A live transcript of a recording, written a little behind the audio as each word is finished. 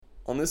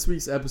On this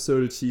week's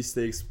episode of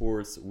Cheesesteak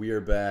Sports, we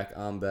are back.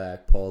 I'm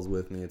back. Paul's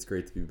with me. It's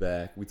great to be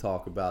back. We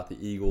talk about the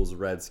Eagles,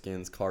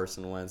 Redskins,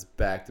 Carson Wentz,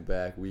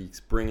 back-to-back weeks,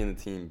 bringing the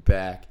team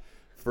back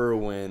for a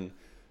win.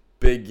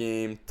 Big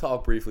game.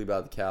 Talk briefly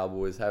about the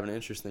Cowboys. Have an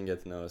interesting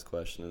get-to-know-us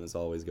question, and as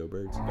always, go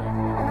Birds.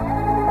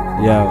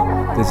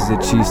 Yo, this is a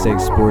Cheesesteak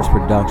Sports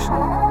production.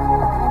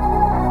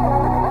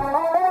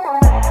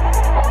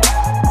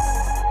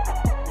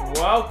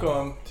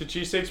 Welcome to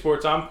Cheesesteak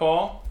Sports. I'm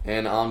Paul.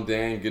 And I'm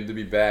Dan. Good to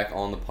be back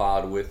on the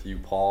pod with you,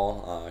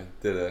 Paul.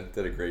 Did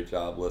a great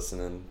job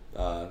listening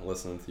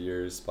to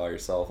yours by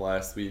yourself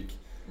last week.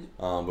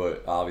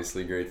 But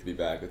obviously great to be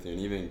back with you,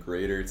 and even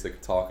greater to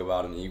talk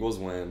about an Eagles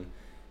win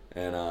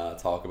and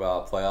talk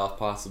about playoff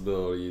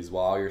possibilities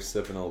while you're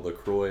sipping a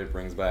LaCroix. It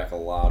brings back a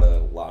lot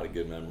of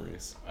good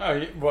memories. Oh,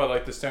 what,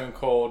 like the Stone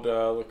Cold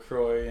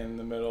LaCroix in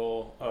the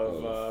middle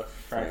of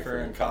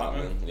Frankfurt and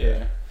Cotman?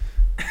 Yeah.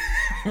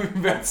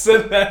 We've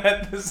said that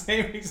at the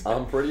same exact.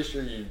 I'm pretty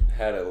sure you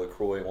had a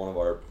LaCroix in one of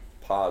our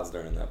pods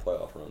during that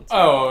playoff run.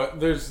 Oh,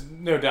 there's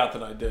no doubt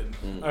that I did.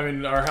 I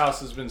mean, our house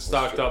has been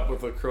stocked up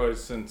with LaCroix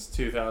since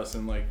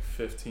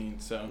 2015.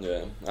 So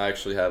yeah, I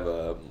actually have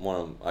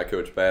I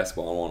coach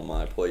basketball, and one of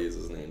my plays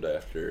is named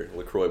after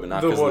LaCroix, but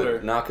not because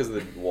of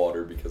the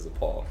water, because of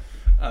Paul.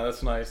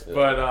 That's nice. Yeah.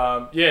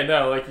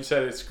 But like you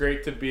said, it's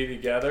great to be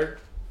together.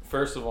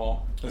 First of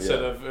all,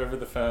 instead of over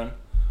the phone.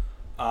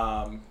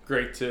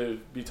 Great to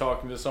be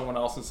talking to someone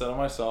else instead of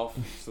myself,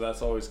 so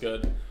that's always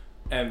good.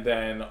 And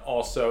then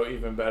also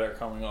even better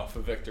coming off a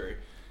victory.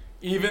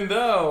 Even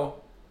though,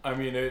 I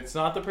mean, it's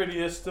not the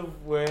prettiest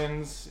of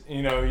wins.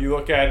 You know, you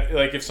look at,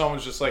 like, if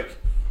someone's just, like,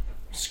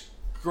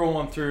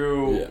 scrolling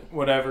through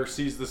whatever,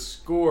 sees the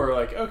score,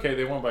 like, okay,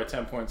 they won by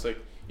 10 points, like,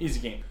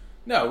 easy game.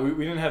 No,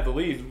 we didn't have the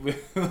lead. We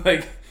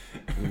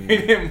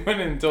didn't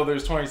win it until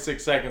there's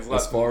 26 seconds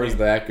left. As far as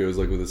that goes,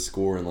 like, with a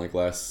score and, like,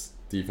 last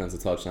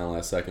defensive touchdown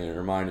last second, it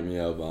reminded me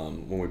of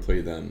when we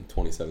played them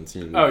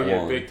 2017. Oh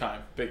yeah, big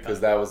time.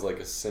 Because that was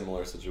like a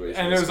similar situation.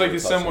 And it was like a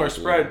similar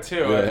spread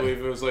too. Yeah. I believe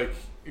it was like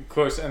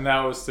close, and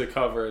that was to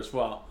cover as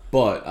well.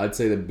 But I'd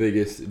say the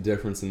biggest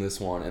difference in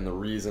this one, and the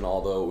reason,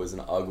 although it was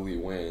an ugly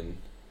win,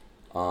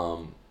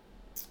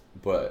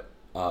 but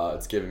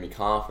it's giving me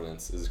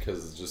confidence, is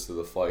because it's just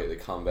the fight, the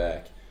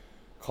comeback.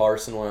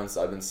 Carson Wentz,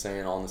 I've been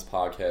saying on this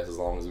podcast as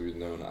long as we've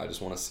known, I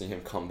just want to see him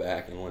come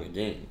back and win a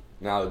game.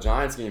 Now, the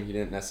Giants game, he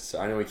didn't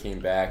necessarily. I know he came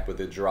back, but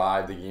the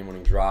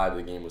game-winning drive,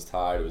 the game was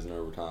tied. It was in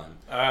overtime.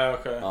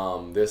 Okay.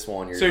 This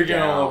one, you're down. So you're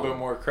getting a little bit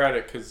more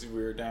credit because we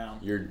were down.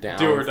 You're down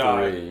 3. or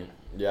die.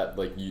 Yeah,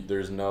 like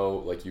there's no,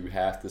 like, you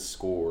have to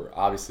score.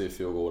 Obviously, a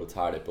field goal would have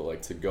tied it, but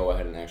like to go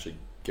ahead and actually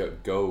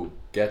go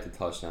get the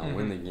touchdown,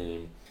 win the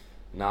game,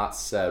 not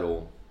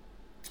settle.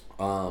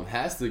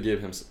 Has to give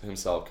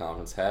himself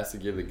confidence. Has to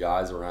give the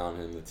guys around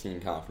him, the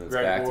team, confidence.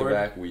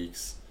 Back-to-back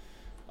weeks.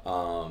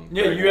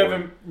 You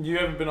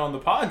haven't been on the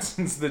pod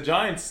since the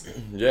Giants.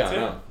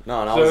 Yeah,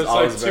 no, and so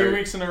I was 2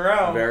 weeks in a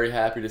row. Very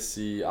happy to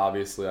see.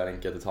 Obviously, I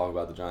didn't get to talk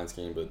about the Giants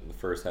game, but the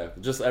first half,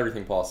 just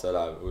everything Paul said,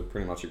 I would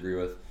pretty much agree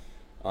with.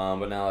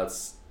 But now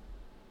it's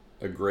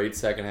a great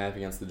second half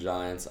against the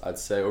Giants. I'd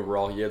say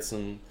overall he had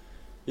some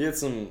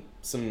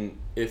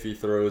iffy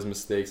throws,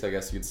 mistakes, I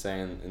guess you could say,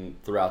 in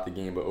throughout the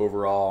game. But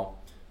overall,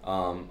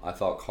 I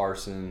thought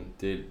Carson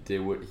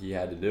did what he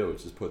had to do,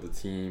 which is put the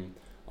team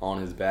on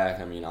his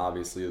back. I mean,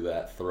 obviously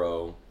that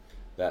thread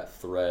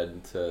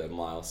to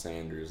Miles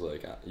Sanders,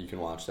 like, you can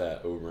watch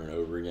that over and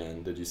over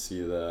again. Did you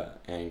see the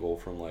angle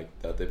from, like,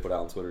 that they put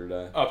out on Twitter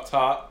today? Up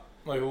top,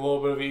 like a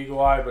little bit of eagle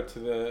eye, but to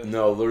the...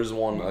 No, there's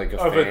one, like,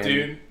 of a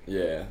dude.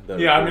 Yeah.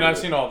 Yeah, I mean, I've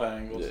seen all the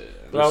angles,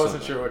 but I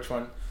wasn't sure which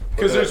one.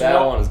 Because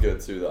that one is good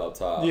too, the up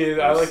top. Yeah,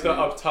 I like the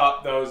up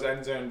top, that was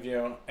end zone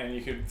view, and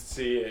you could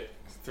see it.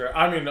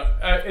 I mean,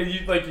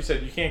 like you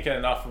said, you can't get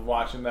enough of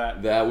watching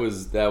that. That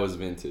was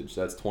vintage.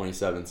 That's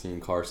 2017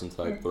 Carson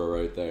type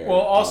throw right there. Well,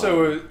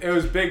 also it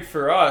was big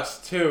for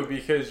us too,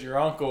 because your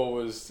uncle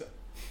was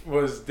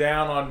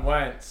down on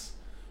Wentz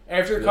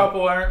after a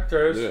couple errant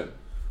throws. Yeah.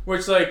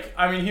 Which, like,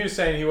 I mean, he was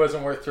saying he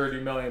wasn't worth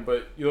 $30 million,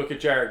 but you look at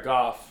Jared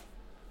Goff,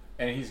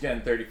 and he's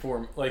getting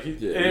 34. Like we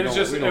don't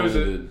need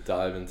to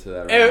dive into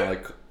that right now.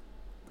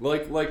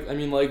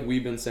 Like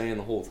we've been saying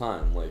the whole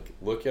time, like,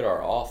 look at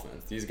our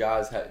offense. These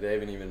guys, they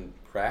haven't even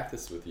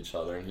practiced with each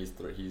other, and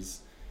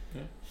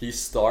he's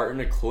starting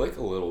to click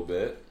a little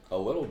bit.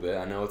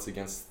 I know it's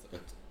against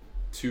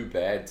two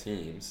bad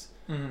teams,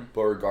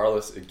 but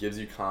regardless, it gives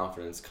you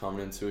confidence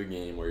coming into a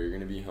game where you're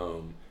going to be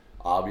home.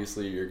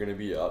 Obviously, you're going to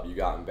be up. You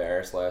got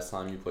embarrassed last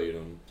time you played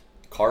him.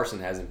 Carson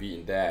hasn't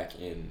beaten Dak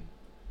in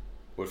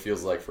what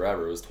feels like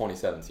forever. It was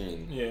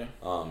 2017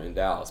 in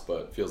Dallas,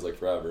 but it feels like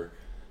forever.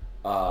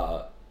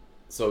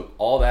 So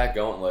all that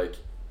going, like,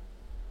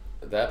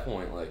 at that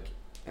point, like,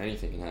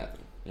 anything can happen,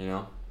 you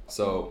know?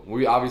 So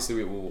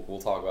we'll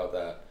talk about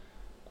that,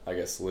 I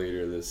guess,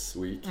 later this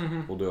week.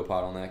 We'll do a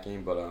pod on that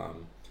game, but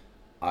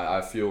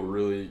I feel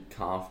really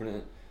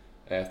confident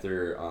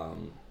after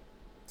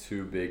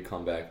two big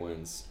comeback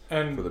wins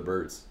for the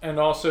Birds. And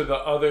also the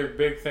other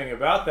big thing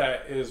about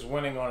that is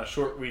winning on a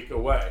short week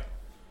away,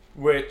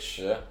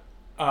 which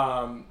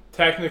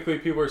technically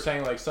people are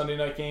saying like Sunday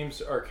night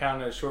games are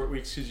counted as short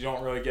weeks because you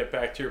don't really get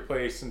back to your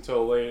place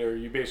until later.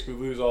 You basically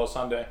lose all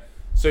Sunday.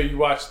 So you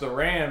watch the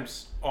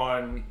Rams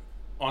on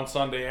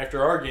Sunday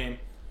after our game.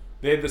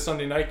 They had the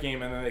Sunday night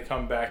game and then they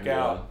come back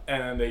out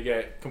and then they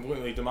get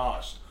completely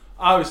demolished.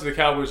 Obviously the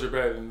Cowboys are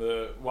better than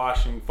the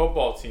Washington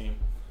football team,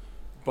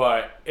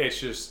 but it's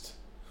just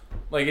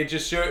like it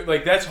just showed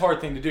like that's a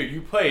hard thing to do.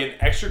 You play an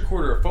extra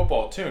quarter of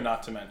football too,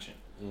 not to mention.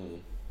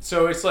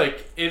 So it's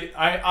like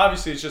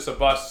obviously it's just a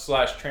bus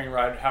 / train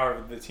ride,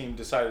 however the team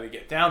decided to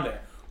get down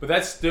there. But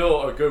that's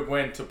still a good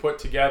win to put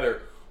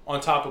together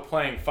on top of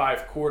playing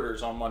 5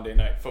 quarters on Monday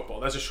Night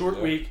Football. That's a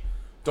short week.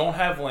 Don't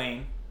have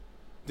Lane.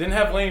 Didn't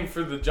have Lane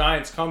for the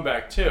Giants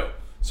comeback too.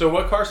 So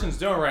what Carson's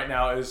doing right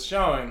now is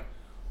showing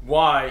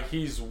why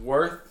he's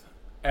worth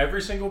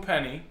every single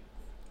penny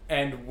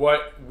and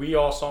what we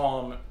all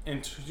saw him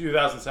in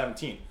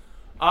 2017.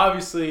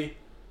 Obviously,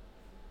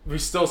 we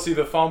still see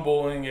the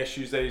fumbling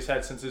issues that he's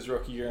had since his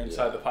rookie year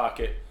inside the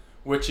pocket,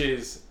 which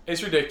is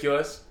it's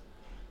ridiculous.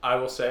 I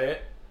will say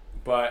it,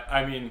 but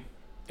I mean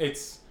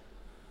it's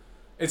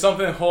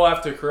something he'll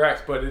have to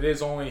correct. But it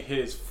is only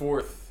his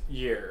 4th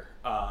year.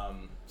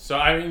 So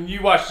I mean,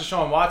 you watch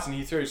Deshaun Watson;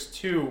 he throws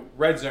 2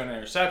 red zone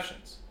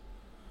interceptions.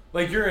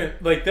 Like you're in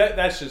like that.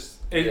 That's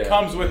just it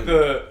comes with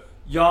the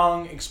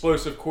young,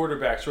 explosive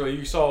quarterbacks. Really,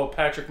 you saw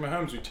Patrick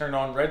Mahomes. We turned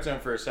on red zone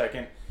for a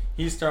second.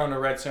 He's thrown a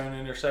red zone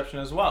interception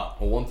as well.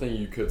 Well, one thing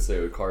you could say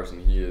with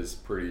Carson, he is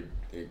pretty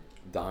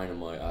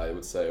dynamite, I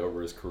would say,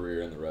 over his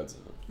career in the red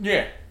zone.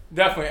 Yeah,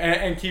 definitely,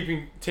 and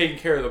taking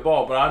care of the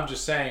ball. But I'm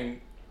just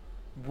saying,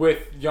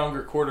 with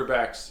younger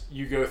quarterbacks,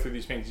 you go through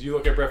these things. You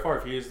look at Brett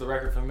Favre; he has the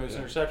record for the most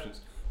interceptions.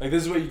 Like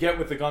this is what you get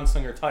with the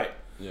gunslinger type.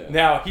 Yeah.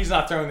 Now he's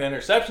not throwing the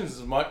interceptions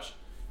as much;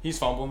 he's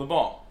fumbling the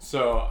ball.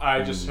 So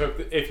I just hope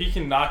that if he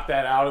can knock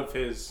that out of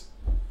his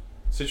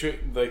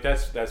situation, like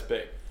that's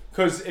big.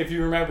 Because if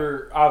you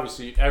remember,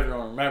 obviously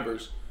everyone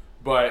remembers,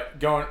 but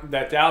going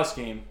that Dallas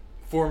game,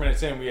 4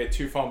 minutes in, we had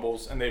 2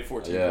 fumbles and they had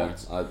 14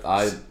 points.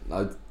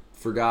 I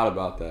forgot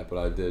about that, but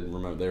I did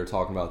remember they were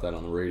talking about that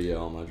on the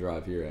radio on my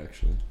drive here,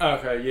 actually.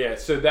 Okay, yeah.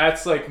 So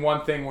that's like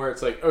one thing where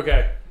it's like,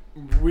 okay,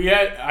 we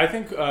had I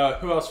think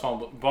who else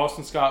fumbled?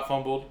 Boston Scott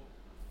fumbled.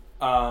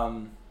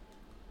 I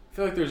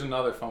feel like there's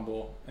another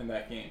fumble in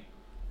that game.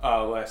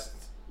 Last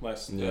there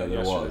yesterday.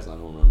 was. I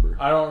don't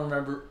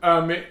remember.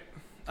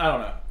 I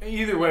don't know.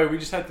 Either way, we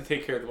just had to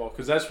take care of the ball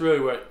because that's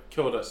really what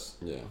killed us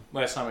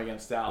last time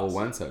against Dallas.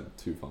 Well, Wentz had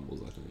 2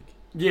 fumbles, I think.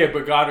 Yeah,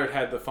 but Goddard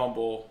had the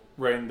fumble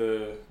right in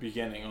the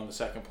beginning on the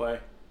second play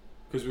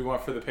because we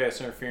went for the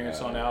pass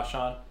interference on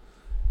Alshon.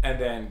 And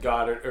then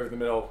Goddard over the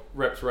middle,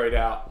 rips right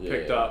out,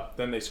 picked up,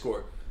 then they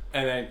score.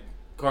 And then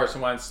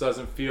Carson Wentz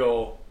doesn't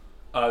feel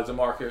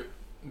DeMarcus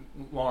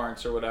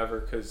Lawrence or whatever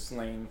because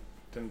Lane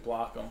didn't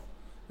block him.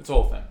 It's a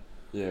whole thing.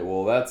 Yeah,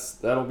 well,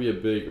 that'll be a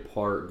big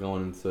part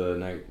going into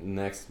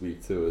next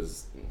week too.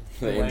 Is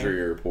the injury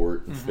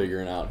report,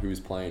 figuring out who's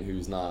playing,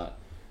 who's not.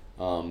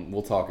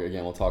 We'll talk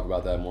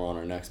about that more on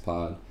our next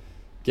pod.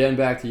 Getting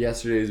back to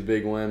yesterday's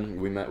big win,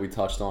 we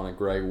touched on it.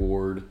 Greg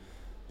Ward,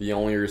 the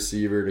only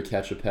receiver to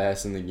catch a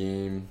pass in the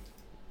game.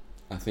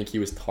 I think he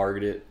was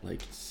targeted like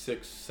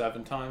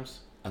 6-7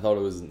 times. I thought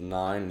it was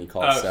 9, and he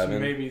caught 7. So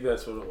maybe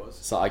that's what it was.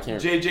 So I can't.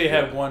 JJ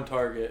had 1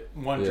 target,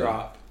 1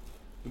 drop.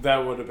 That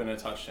would have been a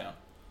touchdown.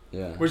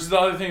 Yeah. Which is the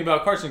other thing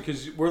about Carson,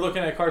 because we're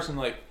looking at Carson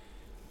like,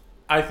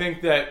 I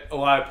think that a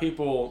lot of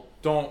people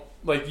don't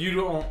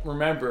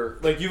remember.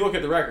 Like you look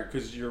at the record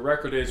because your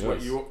record is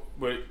what you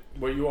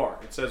are.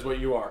 It says what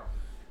you are,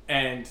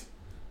 and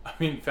I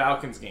mean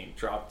Falcons game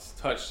dropped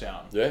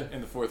touchdown in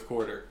the 4th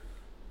quarter.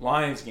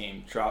 Lions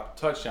game dropped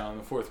touchdown in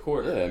the 4th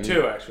quarter. Yeah, I mean,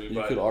 2 actually.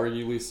 You could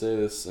arguably say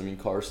this. I mean,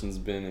 Carson's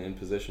been in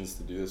positions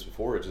to do this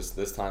before. Just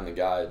this time the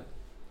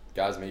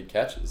guys made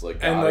catches.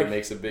 Like Goddard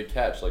makes a big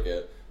catch, like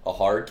a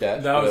hard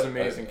catch. That was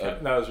amazing.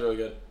 That was really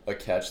good. A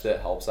catch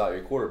that helps out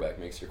your quarterback,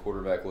 makes your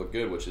quarterback look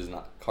good, which is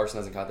not Carson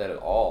hasn't got that at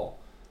all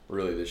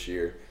really this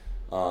year.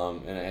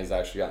 And it has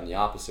actually gotten the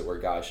opposite where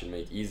guys should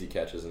make easy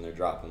catches and they're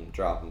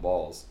dropping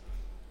balls.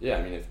 Yeah,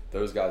 I mean if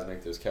those guys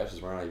make those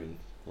catches,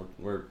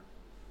 we're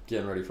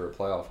getting ready for a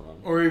playoff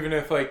run. Or even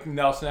if like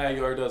Nelson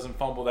Aguilar doesn't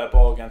fumble that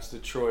ball against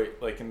Detroit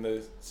like in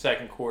the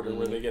 2nd quarter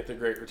where they get the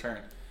great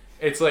return.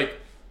 It's like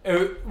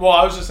I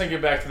was just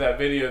thinking back to that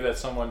video that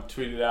someone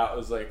tweeted out. It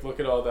was like, look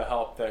at all the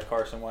help that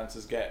Carson Wentz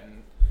is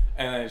getting.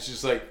 And then it's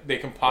just like they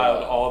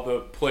compiled all the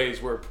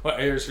plays where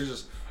players are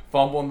just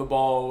fumbling the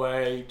ball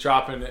away,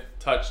 dropping it,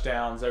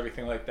 touchdowns,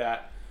 everything like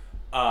that.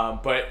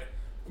 But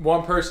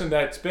one person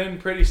that's been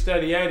pretty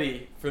steady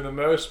Eddie for the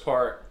most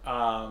part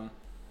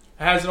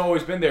hasn't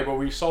always been there, but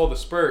we saw the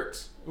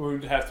spurts. It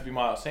would have to be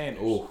Miles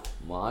Sanders. Oh,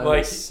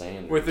 Miles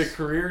Sanders. With a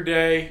career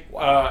day,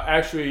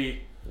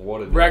 actually...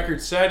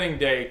 record-setting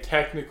day,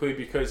 technically,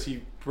 because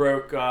he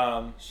broke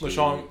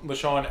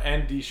LaShawn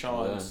and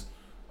Deshaun's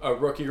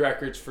rookie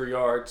records for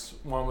yards.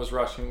 One was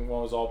rushing,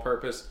 one was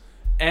all-purpose.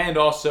 And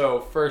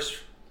also, first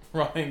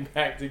running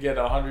back to get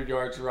 100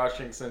 yards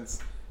rushing since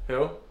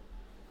who?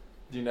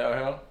 Do you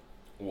know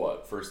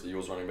What? First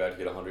Eagles running back to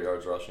get 100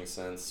 yards rushing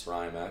since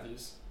Ryan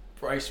Matthews?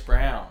 Bryce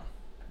Brown,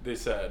 they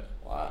said.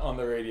 Wow. On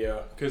the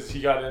radio. Because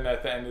he got in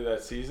at the end of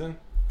that season.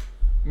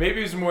 Maybe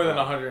it was more than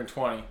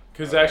 120.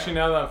 Because actually,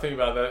 now that I'm thinking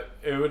about that,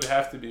 it would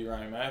have to be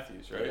Ryan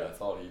Matthews, right? Yeah, I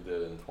thought he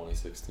did in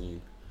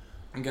 2016.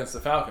 Against the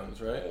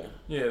Falcons, right?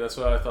 Yeah. Yeah, that's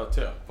what I thought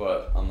too.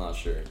 But I'm not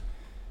sure.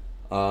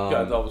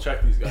 Gotta double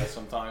check these guys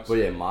sometimes. But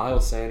yeah,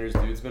 Miles Sanders,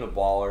 dude's been a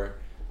baller.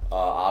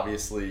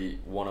 Obviously,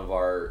 one of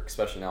our,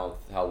 especially now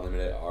with how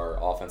limited our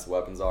offensive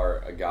weapons are,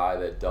 a guy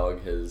that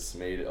Doug has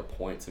made a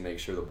point to make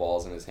sure the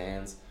ball's in his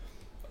hands.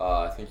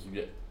 I think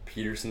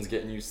Peterson's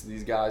getting used to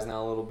these guys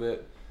now a little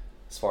bit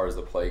as far as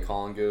the play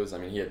calling goes. I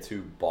mean, he had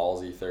 2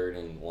 ballsy third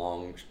and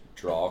long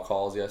draw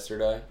calls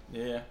yesterday.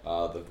 Yeah.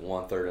 The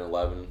 1 3rd and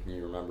 11,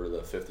 you remember the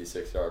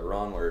 56-yard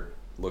run where it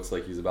looks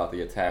like he's about to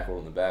get tackled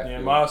in the backfield.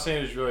 Yeah, Miles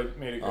Sanders really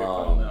made a great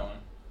call on that one.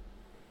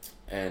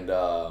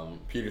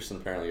 And Peterson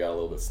apparently got a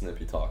little bit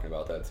snippy talking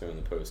about that too in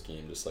the post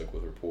game, just like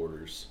with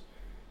reporters.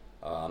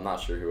 I'm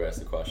not sure who asked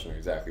the question or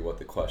exactly what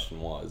the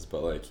question was,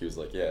 but like he was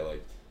like, yeah,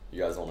 like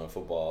you guys don't know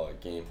football,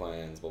 like game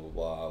plans, blah blah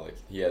blah. Like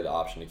he had the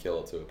option to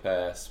kill it to a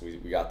pass. We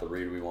got the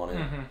read we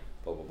wanted,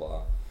 blah blah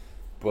blah.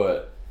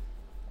 But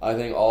I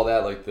think all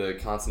that, like the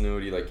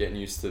continuity, like getting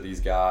used to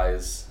these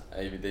guys.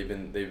 They've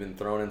been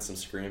throwing in some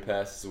screen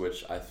passes,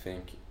 which I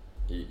think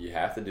you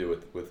have to do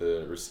with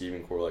a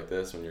receiving core like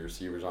this when your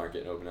receivers aren't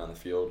getting open down the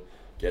field.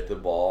 Get the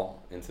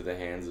ball into the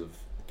hands of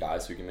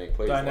guys who can make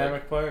plays.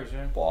 Dynamic players,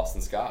 yeah.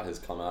 Boston Scott has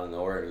come out of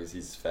nowhere and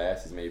he's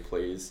fast. He's made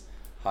plays,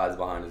 hides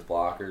behind his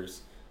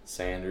blockers.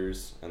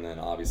 Sanders, and then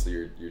obviously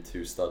your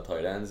 2 stud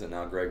tight ends, and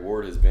now Greg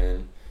Ward has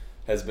been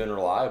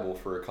reliable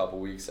for a couple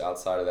weeks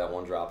outside of that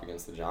one drop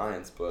against the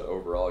Giants, but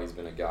overall he's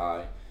been a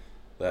guy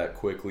that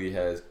quickly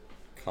has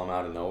come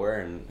out of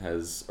nowhere and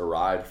has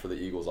arrived for the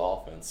Eagles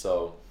offense.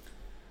 So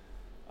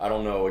I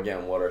don't know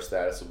again what our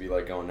status will be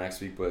like going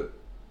next week, but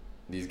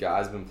these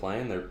guys have been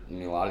playing.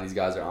 A lot of these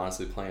guys are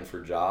honestly playing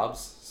for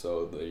jobs,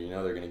 so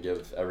they're going to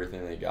give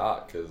everything they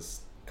got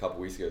because a couple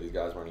weeks ago these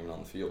guys weren't even on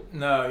the field.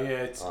 No,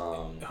 yeah, it's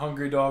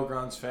hungry dog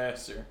runs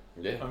faster.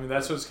 Yeah, I mean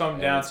that's what's come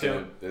down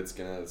to. It's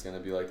gonna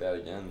be like that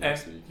again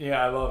next week.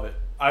 Yeah, I love it.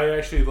 I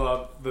actually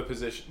love the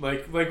position.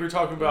 Like we were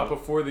talking about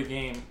before the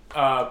game,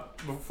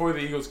 before the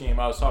Eagles game.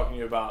 I was talking to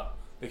you about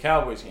the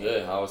Cowboys game.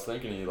 Yeah, I was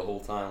thinking of you the whole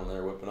time when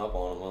they were whipping up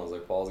on him. I was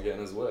like, Paul's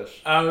getting his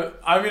wish. I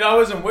mean, I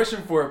wasn't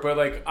wishing for it, but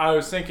like I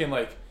was thinking,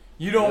 like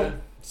you don't.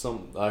 Yeah.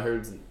 I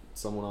heard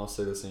someone else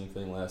say the same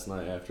thing last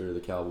night after the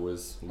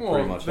Cowboys. Well,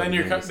 pretty much then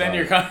you're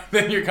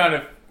kind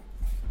of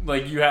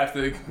like you have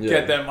to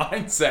get that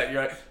mindset.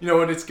 You're like, you know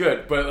what, it's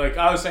good. But like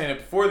I was saying it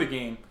before the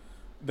game,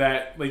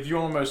 that like you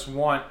almost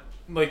want,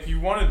 like you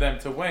wanted them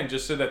to win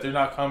just so that they're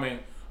not coming.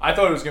 I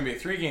thought it was going to be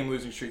a 3-game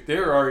losing streak. They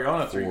were already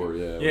on a 4.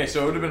 Yeah,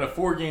 so it would have been a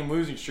 4-game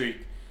losing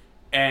streak.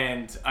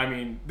 And I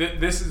mean,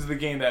 this is the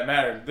game that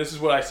mattered. This is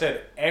what I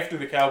said after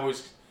we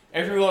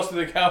lost to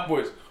the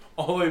Cowboys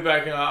all the way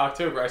back in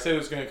October. I said it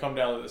was going to come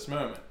down to this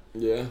moment.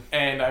 Yeah.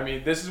 And I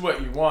mean, this is what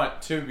you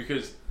want too,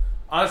 because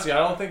honestly, I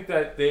don't think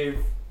that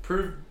they've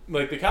proved,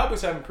 like the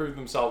Cowboys haven't proved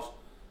themselves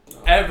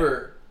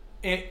ever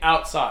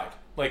outside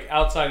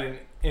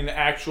in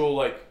actual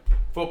like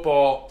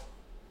football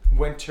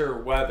winter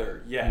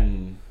weather yet.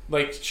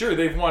 Like sure,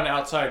 they've won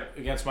outside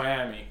against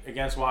Miami,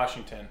 against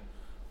Washington.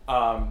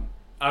 I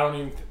don't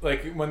even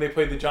like when they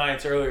played the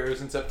Giants earlier. It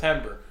was in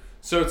September,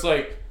 so it's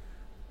like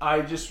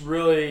I just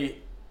really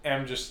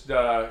am just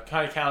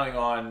kind of counting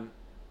on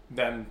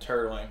them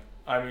turtling.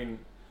 I mean,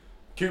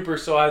 Cooper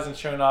still hasn't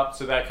shown up,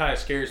 so that kind of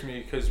scares me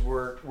because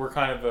we're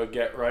kind of a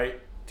get right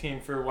team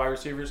for wide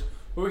receivers.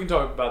 But we can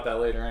talk about that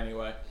later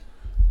anyway.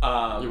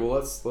 Well,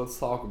 let's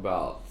talk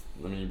about.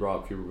 I mean, you brought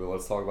up Cooper, but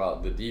let's talk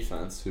about the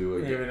defense. Who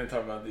again, we didn't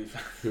talk about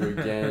defense. Who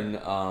again?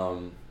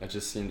 It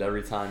just seemed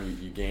every time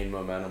you gained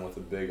momentum with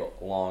a big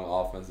long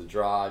offensive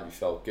drive, you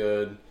felt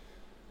good.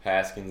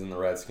 Haskins and the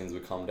Redskins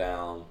would come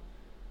down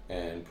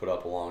and put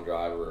up a long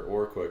drive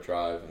or a quick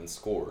drive and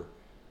score.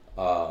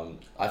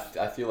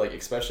 I feel like,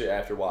 especially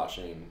after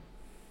watching,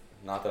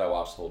 not that I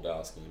watched the whole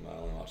Dallas game, I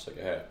only watched like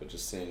a half, but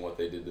just seeing what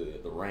they did to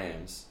the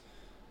Rams,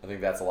 I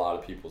think that's a lot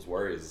of people's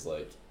worries is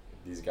like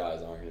these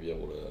guys aren't going to be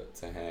able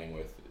to hang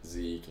with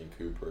Zeke and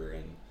Cooper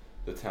and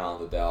the talent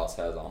that Dallas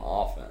has on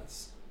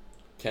offense.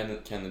 Can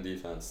the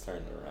defense turn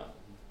it around?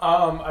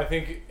 I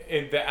think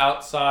the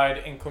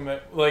outside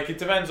inclement, like it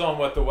depends on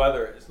what the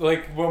weather is.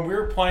 Like when we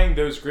were playing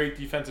those great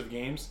defensive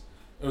games,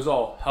 it was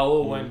all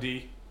hella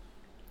windy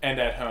and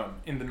at home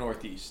in the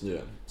Northeast. Yeah.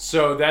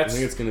 So I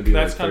think it's going to be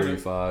like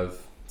 35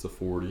 to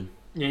 40.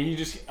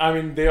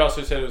 Yeah, they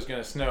also said it was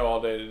going to snow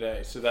all day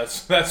today, so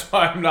that's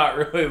why I'm not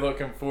really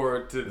looking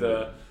forward to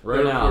the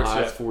right now.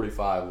 High's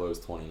 45,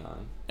 low's 29.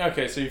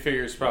 Okay, so you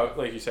figure it's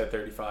probably like you said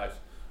 35.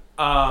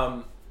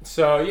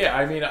 So yeah,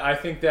 I mean, I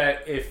think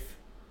that if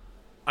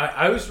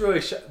I was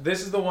really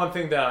this is the one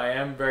thing that I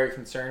am very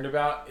concerned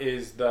about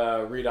is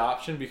the read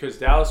option because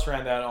Dallas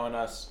ran that on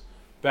us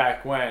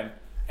back when.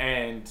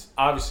 And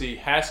obviously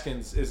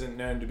Haskins isn't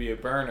known to be a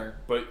burner,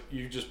 but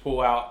you just pull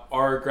out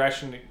our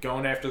aggression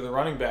going after the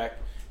running back,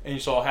 and you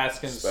saw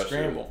Haskins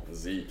scramble.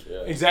 Zeke,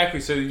 yeah.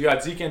 Exactly. So you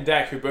got Zeke and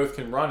Dak who both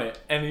can run it,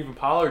 and even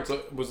Pollard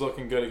was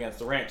looking good against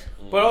the Rams.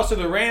 But also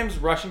the Rams'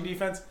 rushing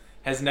defense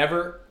has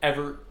never,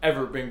 ever,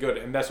 ever been good,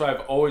 and that's why I've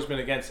always been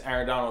against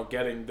Aaron Donald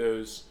getting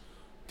those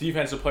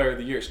Defensive Player of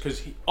the Years,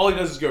 because all he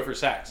does is go for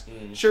sacks.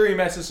 Sure, he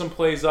messes some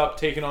plays up,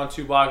 taking on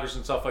 2 blockers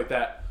and stuff like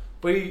that,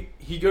 but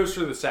he goes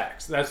for the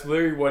sacks. That's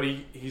literally what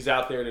he's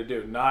out there to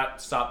do,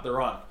 not stop the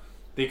run.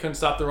 They couldn't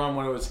stop the run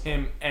when it was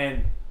him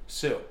and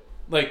Sue.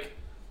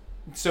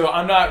 So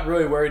I'm not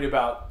really worried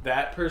about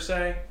that per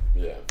se.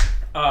 Yeah.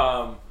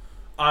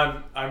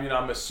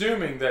 I'm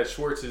assuming that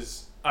Schwartz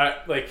is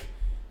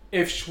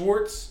if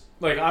Schwartz,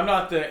 I'm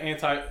not the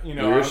anti,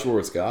 You're a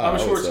Schwartz guy. I'm a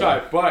Schwartz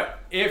guy, but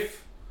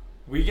if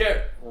we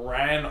get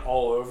ran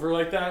all over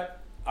like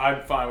that,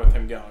 I'm fine with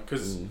him going.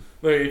 Because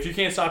if you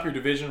can't stop your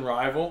division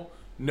rival,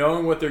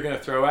 knowing what they're going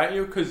to throw at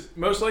you, because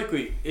most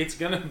likely it's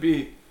going to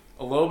be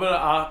a little bit of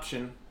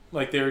option,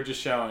 like they were just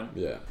showing.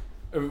 Yeah.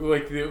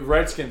 Like the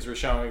Redskins were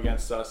showing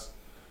against us,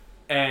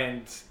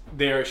 and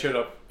they showed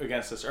up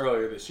against us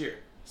earlier this year.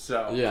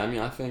 So yeah,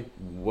 I think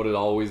what it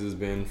always has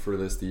been for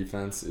this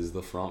defense is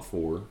the front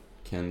four.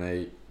 Can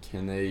they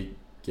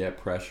get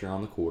pressure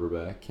on the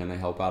quarterback? Can they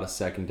help out a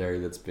secondary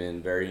that's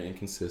been very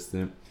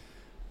inconsistent?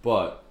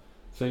 But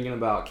thinking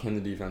about can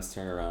the defense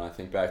turn around, I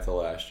think back to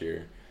last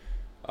year,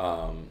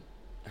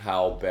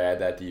 how bad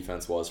that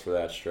defense was for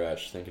that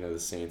stretch. Thinking of the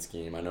Saints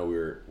game, I know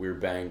we were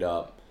banged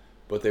up,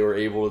 but they were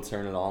able to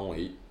turn it on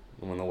late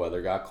when the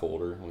weather got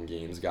colder, when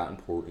games got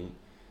important.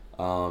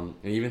 And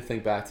even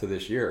think back to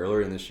this year,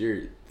 earlier in this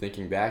year,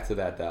 thinking back to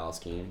that Dallas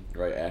game,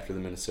 right after the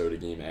Minnesota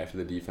game, after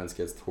the defense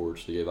gets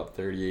torched, they give up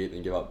 38,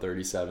 then give up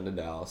 37 to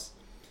Dallas.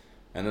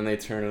 And then they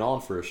turn it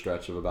on for a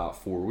stretch of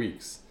about 4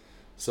 weeks.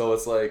 So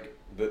it's like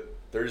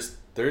there's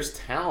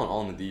talent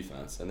on the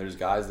defense, and there's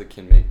guys that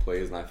can make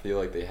plays, and I feel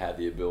like they had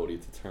the ability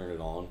to turn it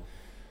on.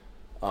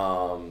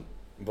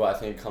 But I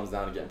think it comes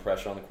down to getting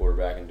pressure on the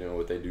quarterback and doing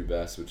what they do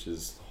best, which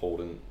is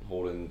holding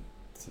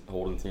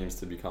teams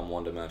to become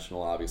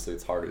one-dimensional. Obviously,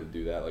 it's harder to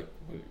do that, like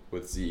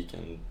with Zeke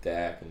and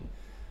Dak and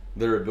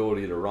their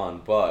ability to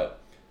run.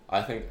 But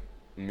I think,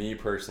 me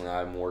personally, I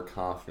have more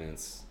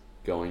confidence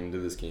going into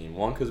this game.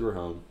 One, because we're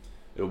home.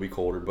 It'll be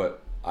colder,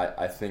 but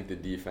I think the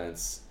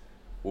defense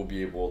will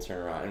be able to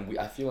turn around. And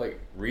I feel like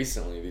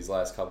recently, these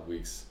last couple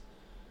weeks,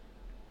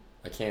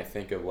 I can't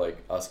think of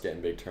us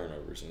getting big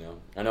turnovers.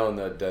 I know in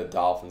the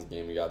Dolphins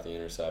game we got the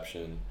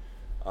interception.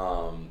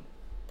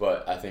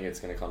 But I think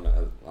it's going to come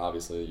down,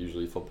 obviously,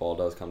 usually football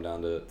does come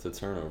down to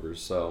turnovers.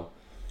 So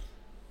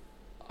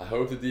I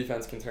hope the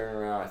defense can turn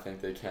around. I think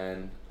they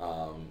can.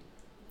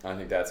 I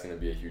think that's going to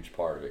be a huge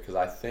part of it, because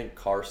I think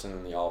Carson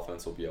and the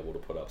offense will be able to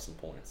put up some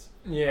points.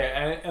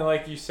 Yeah, and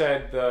like you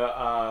said,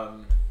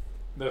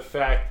 the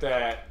fact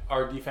that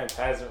our defense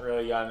hasn't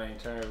really gotten any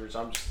turnovers,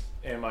 I'm just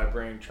in my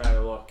brain trying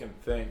to look and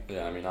think.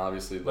 Yeah,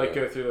 obviously.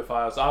 Go through the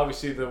files.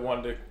 Obviously, the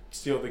one to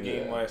steal the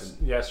game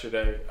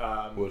yesterday,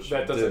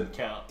 that doesn't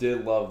count.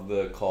 Did love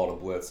the call to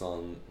blitz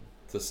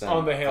to send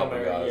on the Hail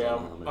Mary. Yeah,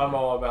 I'm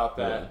all about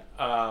that.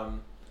 Yeah.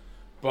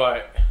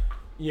 But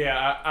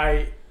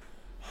yeah,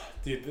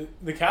 dude,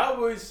 the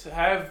Cowboys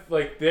have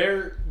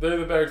they're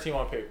the better team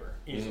on paper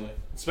easily,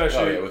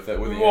 especially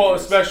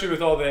especially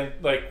with all the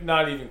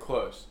not even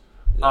close.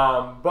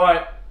 Yeah.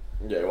 But.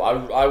 Yeah,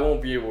 well, I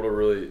won't be able to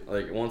really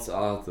once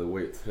I'll have to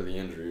wait for the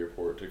injury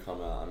report to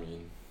come out.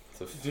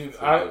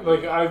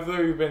 I've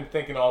literally been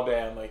thinking all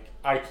day. I'm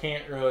I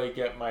can't really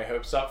get my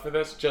hopes up for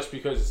this just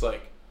because it's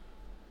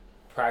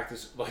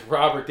practice.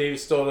 Robert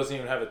Davis still doesn't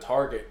even have a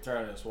target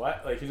thrown his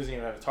what? He doesn't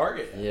even have a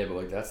target yet. Yeah,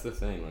 but that's the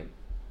thing.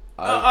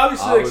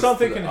 Obviously,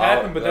 something can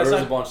happen, but that's there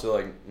was a bunch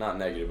of not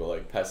negative,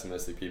 but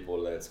pessimistic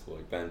people today at school,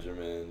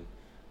 Benjamin,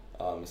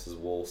 Mrs.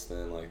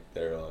 Woolston.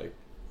 They're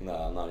no,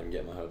 I'm not even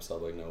getting my hopes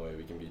up. No way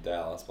we can beat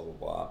Dallas, blah, blah,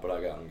 blah. But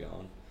I got them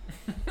going.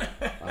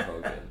 I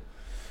felt good.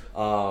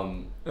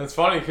 It's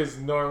funny because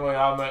normally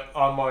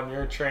I'm on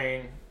your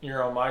train,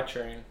 you're on my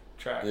train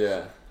tracks.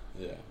 Yeah.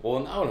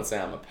 Well, I wouldn't say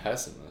I'm a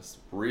pessimist.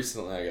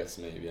 Recently, I guess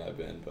maybe I've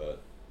been,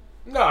 but...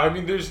 No,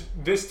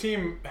 this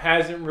team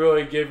hasn't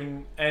really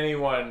given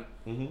anyone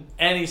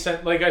any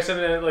sense. Like I said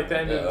at the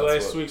end of the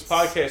last week's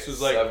podcast was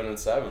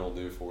 7-7 will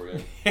do for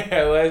you.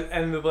 Yeah,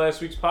 end of the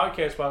last week's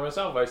podcast by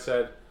myself, I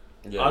said...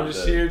 Yeah, I'm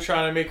just here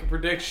trying to make a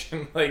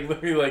prediction.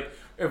 Literally,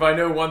 if I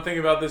know one thing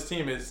about this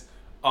team is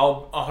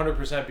I'll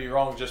 100% be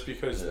wrong just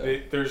because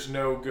there's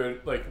no good,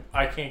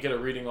 I can't get a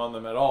reading on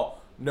them at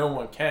all. No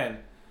one can.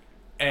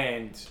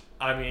 And, It's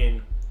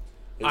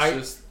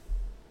just...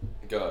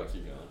 Go ahead,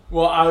 keep going.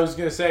 Well, I was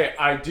going to say,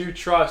 I do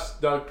trust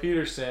Doug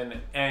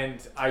Peterson, and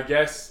I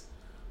guess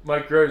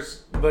Mike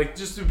Gross,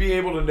 just to be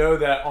able to know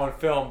that on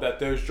film that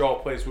those draw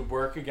plays would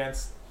work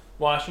against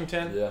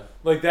Washington. Yeah.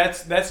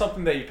 That's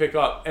something that you pick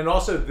up. And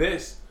also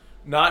this,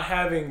 not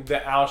having the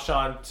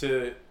Alshon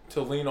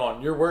to lean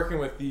on. You're working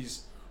with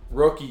these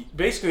rookie.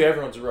 Basically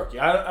everyone's a rookie.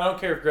 I don't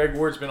care if Greg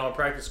Ward's been on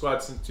practice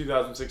squad since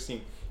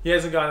 2016. He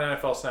hasn't gotten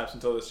NFL snaps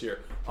until this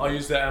year. I'll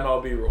use the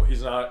MLB rule.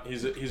 He's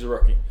a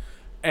rookie.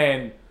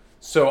 And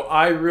so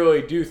I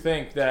really do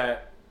think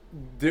that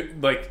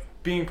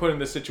being put in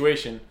this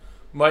situation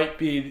might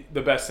be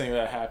the best thing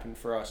that happened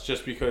for us,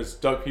 just because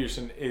Doug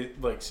Peterson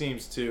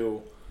seems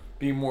to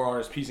be more on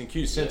his P's and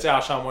Q's since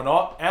Alshon went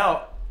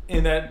out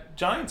in that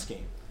Giants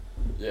game.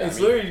 Yeah, it's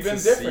literally been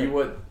different. See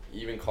what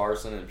even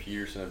Carson and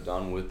Peterson have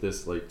done with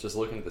this, just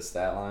looking at the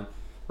stat line.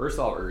 First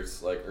off,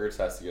 Ertz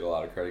has to get a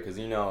lot of credit because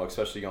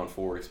especially going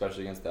forward,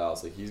 especially against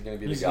Dallas, he's going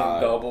to be the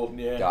guy doubled,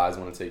 guys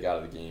want to take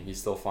out of the game. He's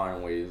still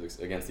finding ways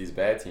against these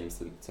bad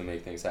teams to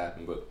make things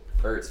happen. But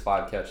Ertz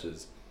 5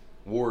 catches,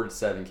 Ward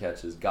 7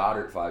 catches,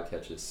 Goddard 5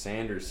 catches,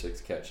 Sanders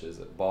 6 catches,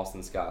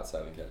 Boston Scott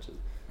 7 catches.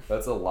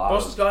 That's a lot.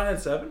 Boston Scott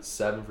had 7?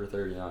 7 for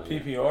 39.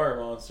 PPR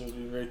monster,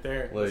 dude, right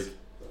there.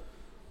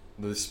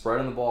 The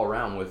spreading the ball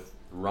around with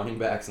running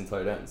backs and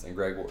tight ends and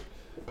Greg Ward.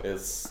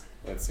 It's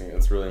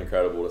really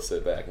incredible to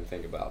sit back and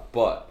think about.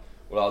 But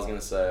what I was going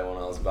to say when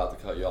I was about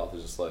to cut you off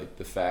is just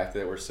the fact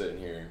that we're sitting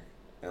here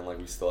and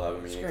we still have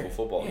a meaningful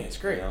football game. Yeah, it's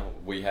great.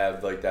 We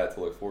have that to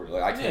look forward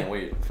to. I can't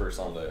wait for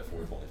Sunday at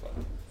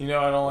 4:25.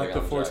 I don't like the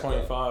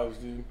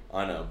 4:25s, dude.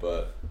 I know,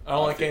 but I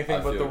don't like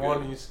anything but the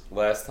oneties.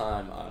 Last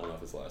time, I don't know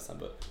if it's the last time,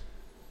 but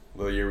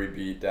the year we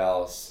beat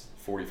Dallas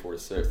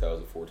 44-6, that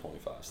was a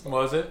 4:25 start.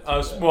 Was it?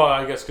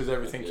 I guess because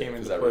everything came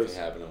into place. Because everything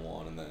happened in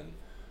one, and then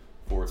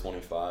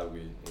 4:25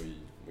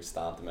 we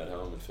stomped them at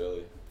home in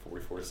Philly,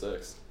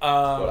 44-6.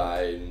 But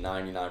I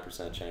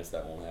 99% chance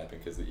that won't happen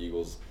because the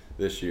Eagles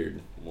this year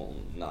will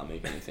not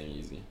make anything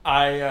easy.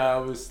 I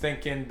was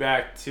thinking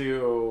back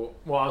to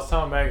I was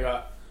telling Meg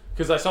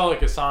because I saw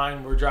a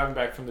sign. We're driving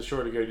back from the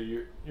shore to go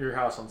to your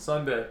house on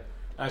Sunday.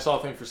 And I saw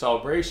a thing for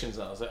celebrations,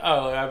 and I was like,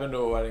 oh, I've been to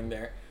a wedding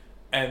there.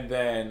 And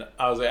then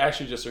I was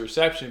actually just a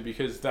reception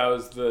because that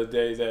was the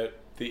day that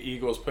the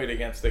Eagles played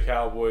against the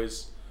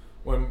Cowboys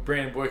when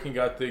Brandon Boykin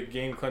got the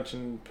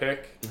game-clinching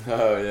pick to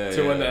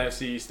win the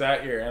NFC East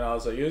that year. And I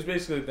was like, it was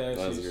basically the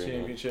NFC East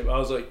championship. I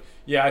was like,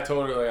 yeah, I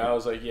told her, I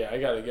was like, yeah, I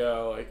got to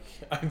go.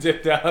 I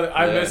dipped out.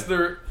 I missed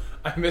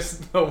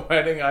the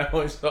wedding. I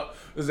only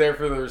was there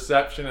for the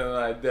reception, and then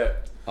I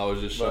dipped. I was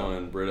just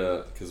showing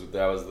Britta, because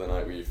that was the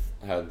night we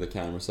had the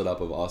camera set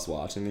up of us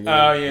watching the game.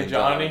 Oh, yeah,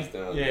 Johnny.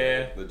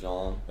 The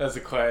John. That's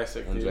a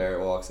classic, And Jarrett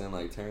walks in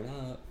turn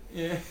up.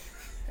 Yeah.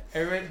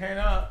 Everybody turn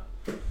up.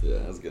 Yeah,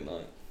 that was a good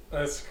night.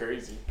 That's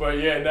crazy. But,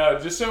 yeah, no,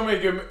 just so many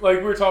good... we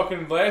were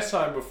talking last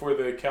time before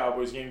the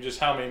Cowboys game,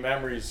 just how many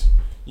memories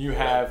you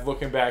have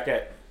looking back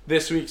at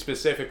this week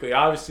specifically.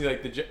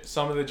 Obviously,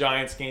 some of the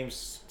Giants games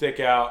stick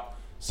out.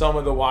 Some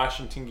of the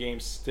Washington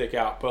games stick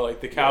out.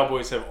 But, the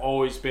Cowboys have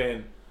always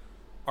been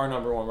our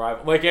number one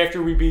rival.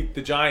 After we beat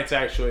the Giants,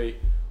 actually,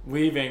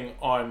 leaving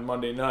on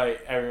Monday night,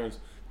 everyone's,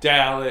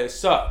 Dallas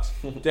sucks.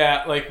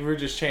 We're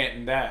just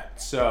chanting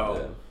that.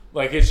 So,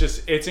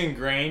 it's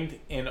ingrained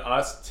in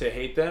us to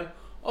hate them.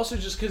 Also,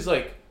 just because,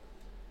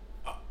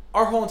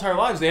 our whole entire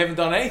lives, they haven't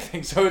done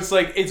anything. So,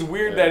 it's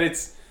weird that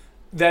it's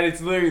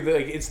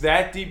literally, it's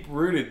that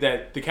deep-rooted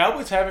that the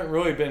Cowboys haven't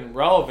really been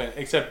relevant,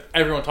 except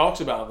everyone talks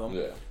about them.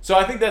 Yeah. So,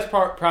 I think that's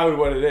probably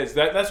what it is.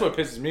 That's what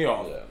pisses me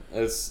off. Yeah.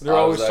 They're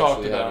always talking about. I was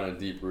actually having a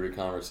deep-rooted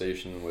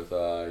conversation with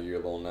your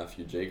little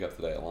nephew Jacob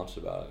today at lunch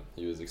about it.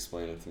 He was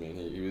explaining it to me, and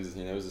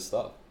he knows his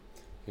stuff.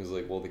 He was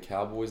like, well, the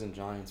Cowboys and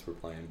Giants were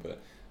playing, but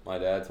my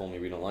dad told me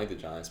we don't like the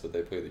Giants, but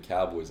they play the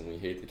Cowboys, and we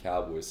hate the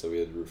Cowboys, so we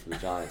had to root for the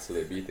Giants, so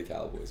they beat the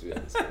Cowboys. We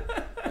had this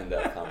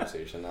in-depth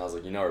conversation. And I was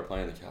like, we're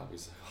playing the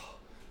Cowboys. Like, oh,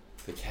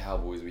 the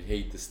Cowboys. We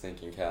hate the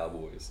stinking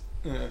Cowboys.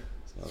 Yeah,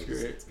 so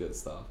it's good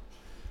stuff.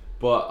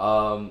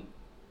 But,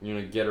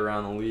 get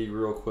around the league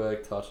real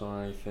quick, touch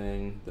on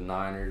anything. The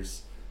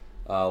Niners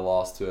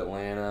lost to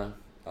Atlanta.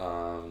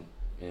 I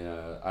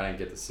didn't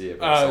get to see it,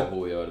 but I saw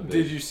Julio at a big...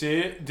 Did you see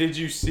it? Did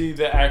you see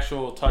the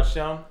actual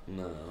touchdown?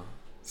 No.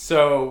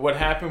 So what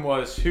happened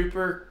was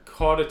Hooper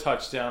caught a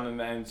touchdown in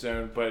the end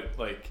zone, but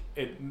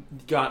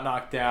it got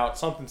knocked out.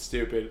 Something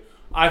stupid.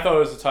 I thought it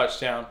was a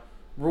touchdown.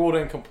 Ruled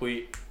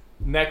incomplete.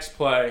 Next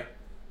play,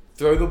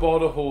 throw the ball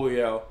to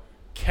Julio,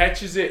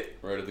 catches it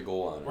right at the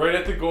goal line. Right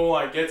at the goal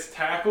line, gets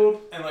tackled,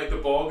 and the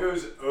ball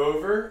goes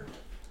over,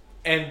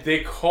 and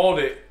they called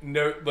it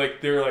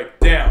they were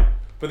down,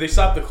 but they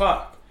stopped the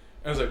clock.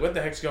 And I was like, what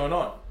the heck's going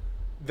on?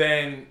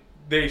 Then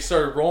they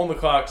started rolling the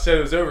clock, said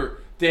it was over.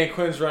 Dan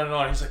Quinn's running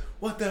on. He's like,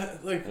 what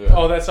the...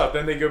 Oh, that's up.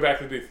 Then they go back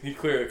to the booth. He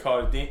clearly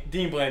called it.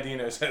 Dean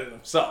Blandino said it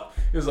himself.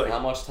 He was like... How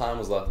much time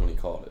was left when he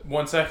called it?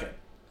 1 second.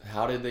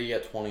 How did they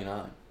get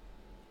 29?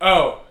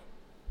 Oh,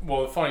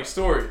 well, funny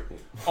story.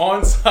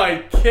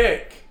 Onside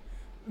kick.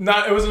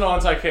 It wasn't an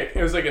onside kick.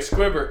 It was like a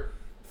squibber.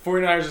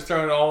 49ers are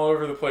throwing it all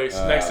over the place.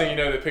 Next thing you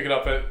know, they pick it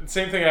up.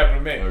 Same thing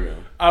happened to me. Okay.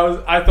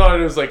 I thought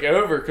it was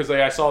over because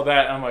I saw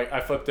that. And I'm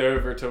I flipped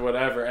over to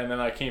whatever, and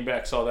then I came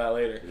back, saw that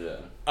later.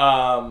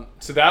 Yeah.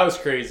 So that was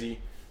crazy.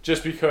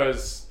 Just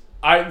because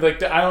I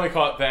only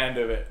caught the end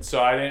of it,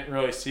 so I didn't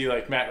really see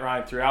Matt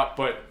Ryan throughout.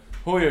 But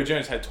Julio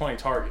Jones had 20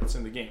 targets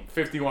in the game,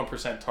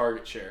 51%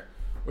 target share,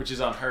 which is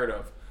unheard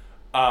of.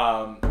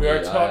 I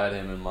had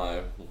him in my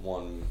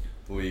one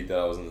league that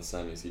I was in the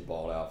semis. He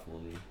balled out for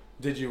me.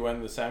 Did you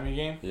win the semi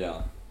game?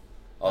 Yeah.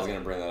 I was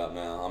gonna bring that up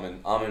now.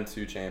 I'm in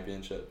 2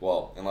 championships.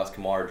 Well, unless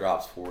Kamara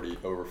drops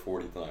over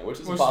 40 tonight, which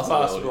is a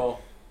possibility.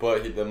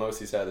 But the most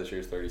he's had this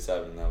year is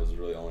 37, and that was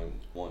really only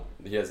one.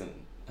 He hasn't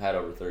had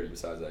over 30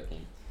 besides that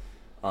game.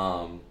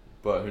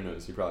 But who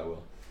knows? He probably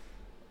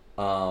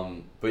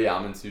will. But yeah,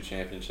 I'm in 2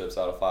 championships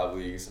out of 5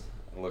 leagues.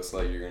 It looks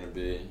like you're gonna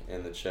be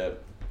in the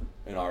chip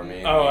in our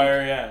main. Oh, league. I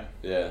already am.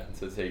 Yeah,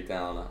 to take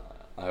down.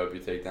 I hope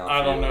you take down.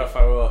 I don't know if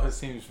I will. His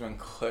team's been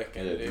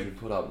clicking. Yeah, dude, he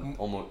put up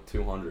almost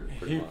 200.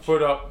 He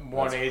put up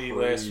 180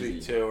 last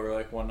week too, or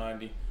like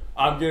 190.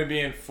 I'm gonna be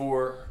in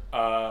 4,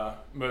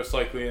 most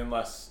likely,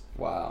 unless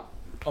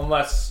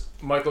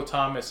Michael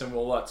Thomas and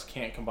Will Lutz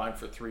can't combine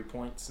for 3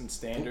 points in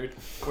standard,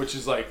 which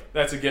is like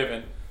that's a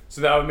given.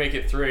 So that would make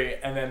it 3,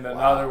 and then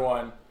another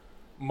one,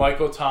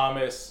 Michael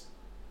Thomas,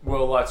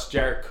 Will Lutz,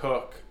 Jared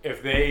Cook.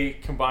 If they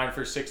combine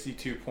for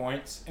 62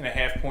 points in a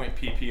half-point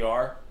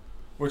PPR.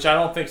 Which I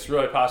don't think is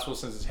really possible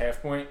since it's half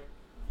point.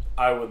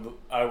 I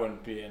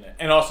wouldn't be in it.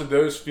 And also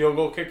those field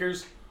goal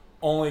kickers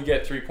only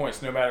get 3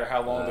 points no matter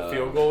how long the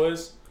field goal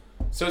is.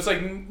 So it's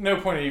like no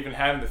point in even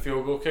having the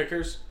field goal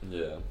kickers.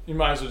 Yeah. You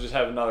might as well just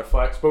have another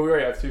flex. But we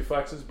already have 2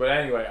 flexes. But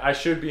anyway, I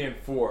should be in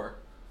 4.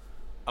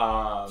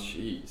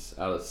 Jeez,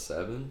 out of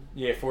 7?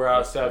 Yeah, 4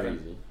 out of 7.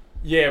 Crazy.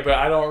 Yeah, but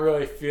I don't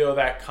really feel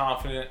that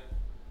confident.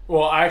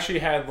 Well, I actually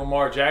had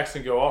Lamar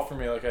Jackson go off for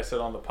me, like I said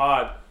on the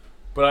pod.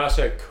 But I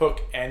also had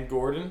Cook and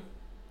Gordon.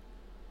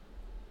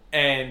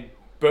 And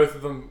both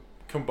of them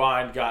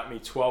combined got me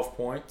 12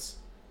 points.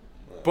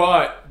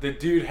 But the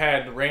dude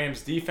had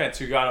Rams defense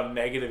who got him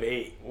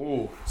 -8.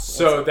 Ooh,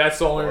 so that's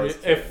the only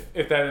reason. If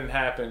that didn't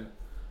happen,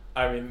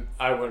 I mean,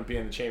 I wouldn't be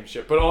in the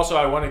championship. But also,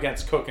 I went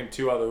against Cook in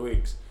 2 other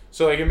leagues.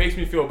 So, like, it makes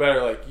me feel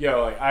better. Like,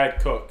 yo, like, I had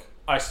Cook.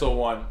 I still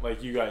won.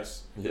 Like, you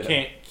guys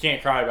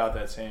can't cry about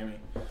that, Sammy.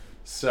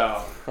 So,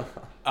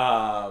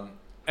 and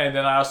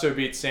then I also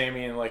beat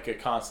Sammy in, like, a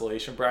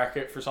consolation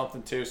bracket for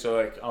something, too. So,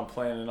 like, I'm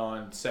planning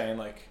on saying,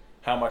 like,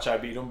 how much I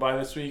beat him by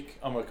this week.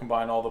 I'm going to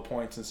combine all the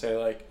points and say,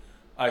 like,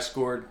 I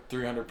scored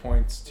 300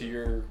 points to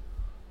your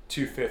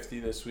 250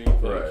 this week.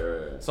 Like,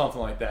 right. Something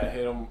like that.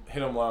 Hit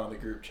him low in the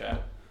group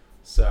chat.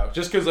 So,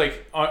 just because,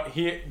 like,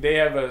 they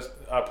have a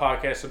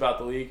podcast about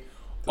the league.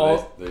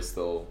 They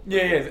still...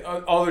 Yeah.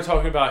 All they're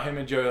talking about, him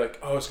and Joey, like,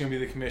 oh, it's going to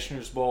be the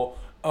Commissioner's Bowl.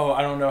 Oh,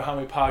 I don't know how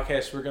many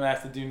podcasts we're going to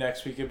have to do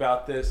next week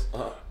about this.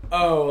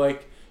 Oh,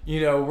 like,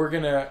 we're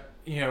going to...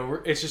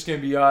 it's just gonna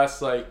be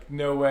us. Like,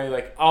 no way.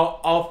 Like,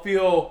 I'll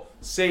feel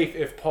safe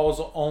if Paul's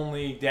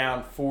only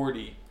down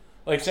 40.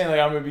 Like, saying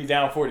like I'm gonna be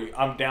down 40.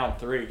 I'm down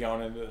 3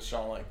 going into the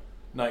show. Like,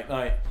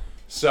 night.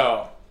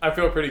 So I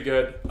feel pretty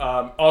good.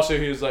 Also,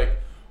 he was like,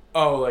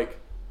 oh, like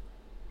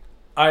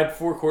I had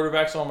 4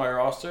 quarterbacks on my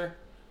roster,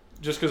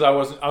 just because I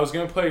was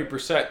gonna play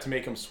Brissett to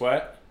make him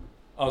sweat.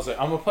 I was like,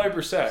 I'm gonna play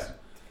Brissett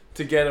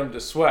to get him to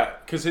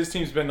sweat because his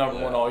team's been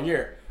number 1 all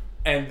year,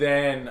 and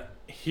then.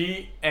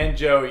 He and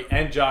Joey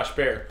and Josh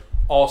Baer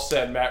all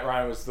said Matt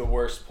Ryan was the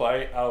worst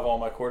play out of all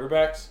my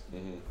quarterbacks.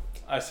 Mm-hmm.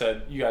 I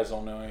said, you guys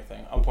don't know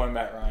anything. I'm putting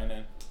Matt Ryan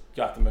in.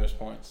 Got the most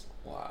points.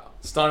 Wow.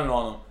 Stunning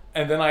on them.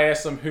 And then I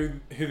asked them who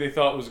they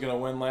thought was going to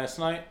win last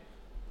night.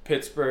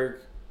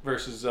 Pittsburgh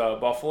versus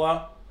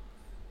Buffalo.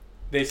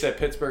 They said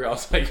Pittsburgh. I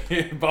was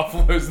like,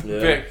 Buffalo's the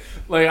pick.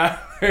 Like,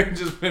 I've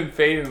just been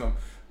fading them.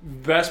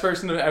 Best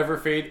person to ever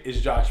fade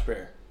is Josh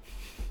Baer.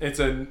 It's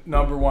a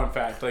number 1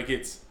 fact. Like,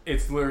 it's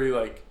literally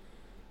like...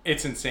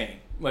 It's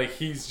insane. Like,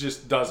 he's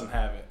just doesn't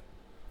have it.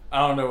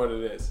 I don't know what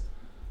it is.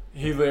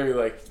 He literally,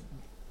 like,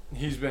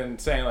 he's been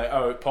saying, like,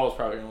 oh, Paul's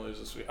probably going to lose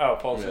this week. Oh,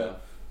 Paul's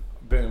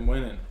been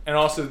winning. And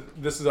also,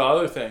 this is the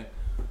other thing.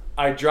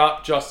 I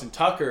dropped Justin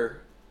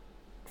Tucker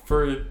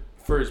for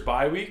his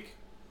bye week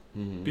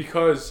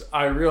because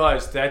I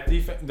realized that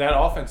that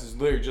offense is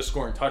literally just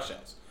scoring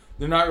touchdowns.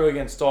 They're not really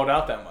getting stalled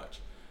out that much.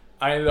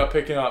 I ended up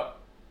picking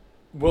up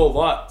Will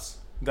Lutz.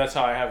 That's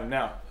how I have him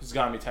now. He's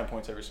gotten me 10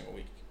 points every single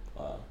week.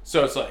 Wow.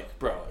 So it's like,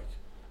 bro,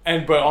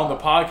 like, but on the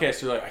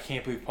podcast, you're like, I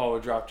can't believe Paul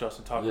would drop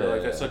Justin Tucker.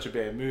 That's such a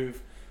bad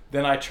move.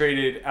 Then I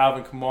traded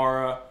Alvin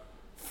Kamara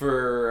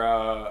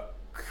for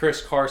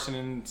Chris Carson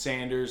and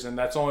Sanders, and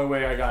that's the only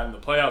way I got in the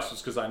playoffs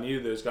was because I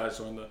needed those guys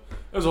to win it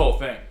was a whole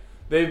thing.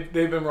 They've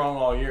been wrong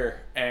all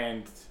year,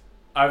 and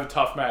I have a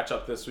tough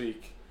matchup this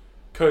week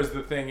because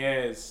the thing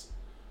is,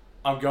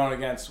 I'm going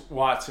against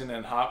Watson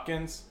and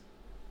Hopkins,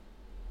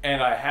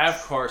 and I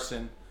have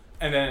Carson.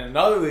 And then in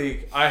another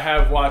league, I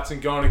have Watson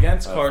going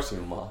against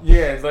Carson. Too much.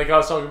 Yeah, like I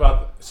was talking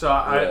about. So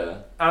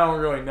I don't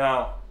really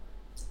know.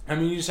 I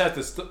mean, you just have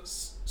to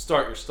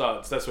start your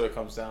studs. That's what it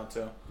comes down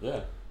to.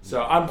 Yeah.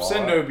 So I'm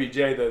sitting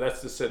OBJ, though.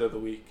 That's the sit of the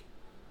week.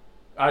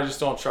 I just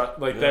don't trust.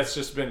 Like, that's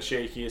just been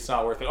shaky. It's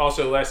not worth it.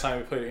 Also, last time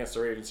we played against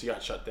the Ravens, he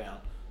got shut down.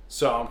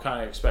 So I'm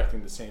kind of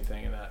expecting the same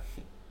thing in that.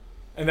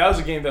 And that was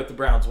a game that the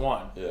Browns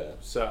won. Yeah.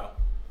 So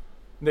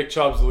Nick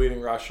Chubb's the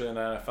leading rusher in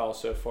the NFL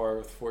so far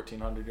with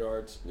 1,400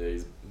 yards. Yeah,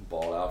 he's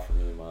balled out for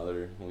me in my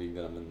other league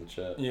that I'm in the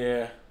chat.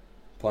 Yeah.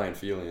 Playing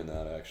Feely in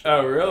that, actually.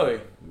 Oh, really?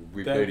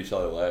 We played each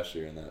other last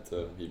year in that,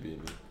 too. He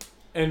beat me.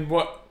 And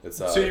what?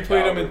 So you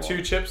played him in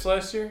 2 chips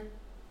last year?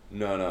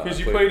 No. Because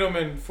you played him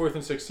in 4th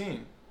and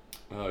 16.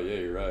 Oh yeah,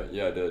 you're right.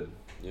 Yeah, I did.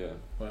 Yeah.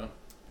 Wow.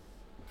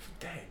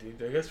 Dang,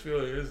 dude. I guess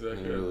really is that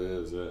good. It really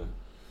is. Yeah.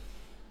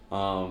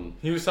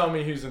 He was telling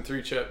me he was in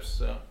 3 chips.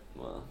 So.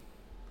 Wow.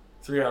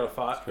 3 out of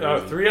 5.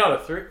 Oh, 3 out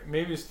of 3.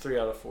 Maybe it's 3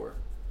 out of 4.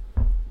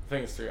 I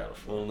think it's 3 out of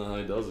 4. I don't know how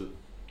he does it.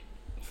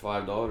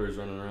 $5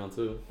 running around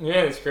too.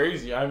 Yeah, it's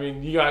crazy. I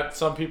mean, you got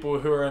some people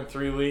who are in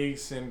 3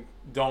 leagues and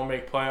don't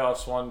make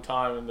playoffs one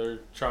time, and they're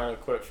trying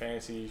to quit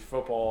fantasy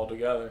football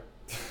altogether.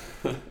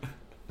 We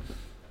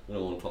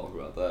don't want to talk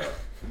about that.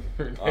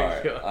 Ridiculous. All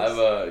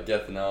right, I've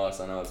get to know us.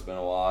 I know it's been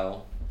a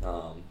while.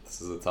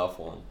 This is a tough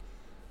one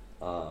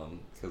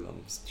because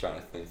I'm just trying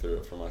to think through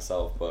it for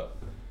myself. But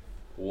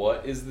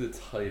what is the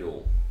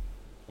title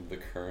of the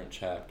current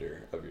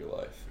chapter of your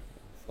life?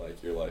 If,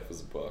 like, your life is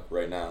a book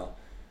right now.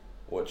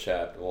 What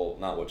chapter? Well,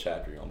 not what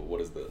chapter you're on, but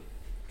what is the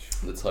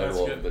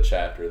title of the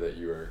chapter that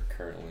you are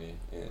currently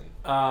in?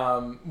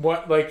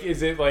 What, like,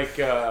 is it like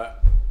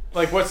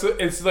what's the?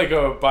 It's like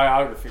a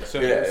biography. So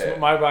it's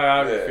my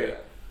biography.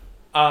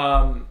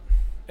 Yeah.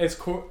 It's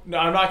cool. No,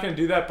 I'm not gonna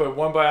do that. But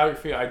one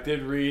biography I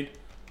did read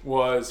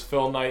was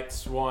Phil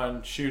Knight's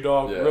one, Shoe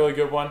Dog, really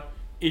good one.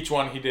 Each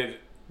one he did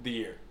the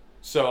year.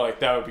 So like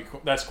that would be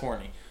that's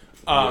corny.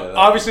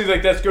 Obviously,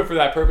 like that's good for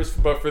that purpose,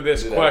 but for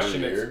this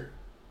question, it's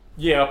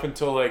up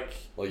until like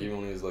even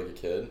when he was like a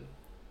kid.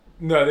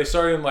 No, they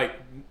started in like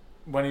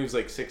when he was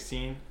like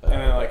 16, and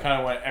then like kind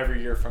of went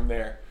every year from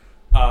there.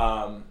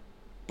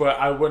 But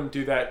I wouldn't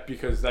do that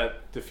because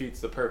that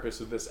defeats the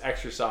purpose of this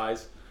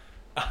exercise.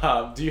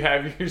 Do you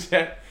have yours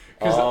yet?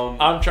 Because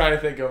I'm trying to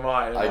think of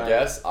mine. I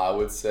guess I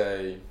would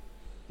say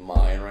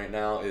mine right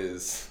now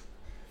is.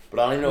 But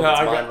I don't even know if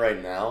it's mine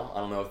right now. I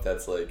don't know if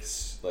that's like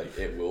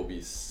it will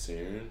be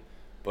soon.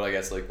 But I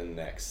guess like the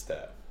next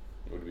step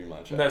would be my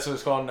chapter. That's what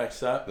it's called, next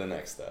step? The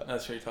next step.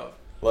 That's pretty tough.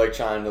 Like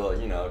trying to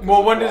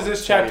Well, when does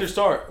this chapter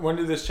start? When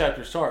did this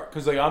chapter start?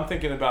 Because like I'm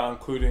thinking about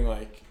including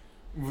like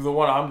the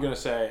one I'm going to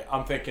say,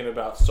 I'm thinking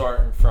about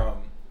starting from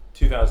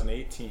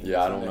 2018.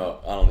 Yeah, I don't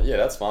know. Yeah,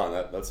 that's fine.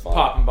 That's fine.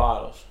 Popping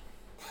bottles.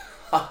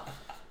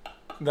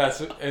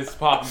 It's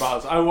popping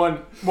bottles.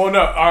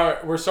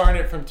 We're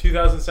starting it from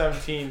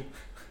 2017.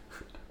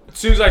 As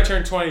soon as I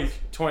turn 23,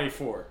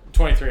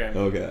 I mean.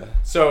 Okay.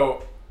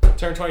 So,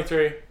 turn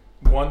 23,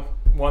 won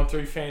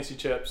 3 fantasy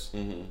chips.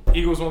 Mm-hmm.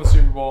 Eagles won the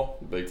Super Bowl.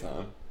 Big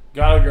time.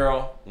 Got a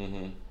girl.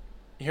 Mm-hmm.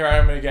 Here I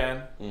am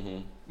again.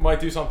 Mm-hmm.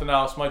 Might do something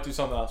else.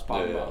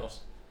 Popping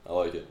bottles. I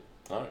like it.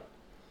 All right.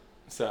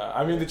 So,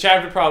 I mean, the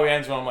chapter probably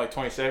ends when I'm like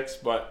 26,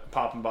 but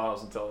popping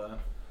bottles until then.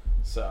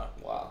 So.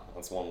 Wow,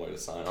 that's one way to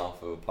sign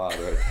off of a pod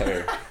right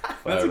there.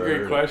 That's a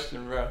great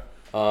question, bro.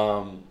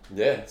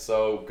 Yeah,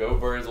 so Go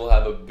Birds will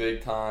have a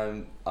big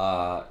time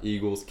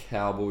Eagles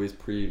Cowboys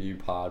preview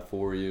pod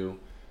for you.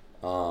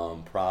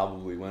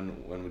 Probably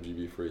when would you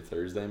be free?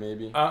 Thursday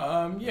maybe?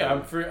 Yeah,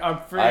 I'm free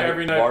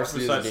every night.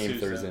 Varsity is a game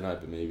Tuesday. Thursday night,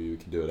 but maybe we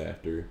can do it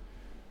after.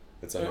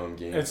 It's a home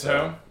game. It's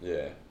home?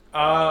 Yeah.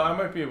 I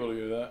might be able to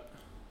do that.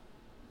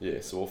 Yeah,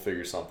 so we'll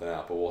figure something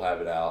out, but we'll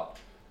have it out.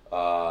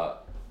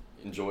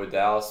 Enjoy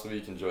Dallas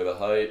week, enjoy the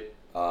hype.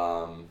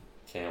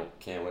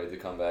 Can't wait to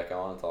come back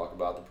on and talk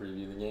about the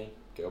preview of the game.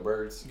 Go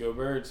Birds. Go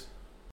Birds.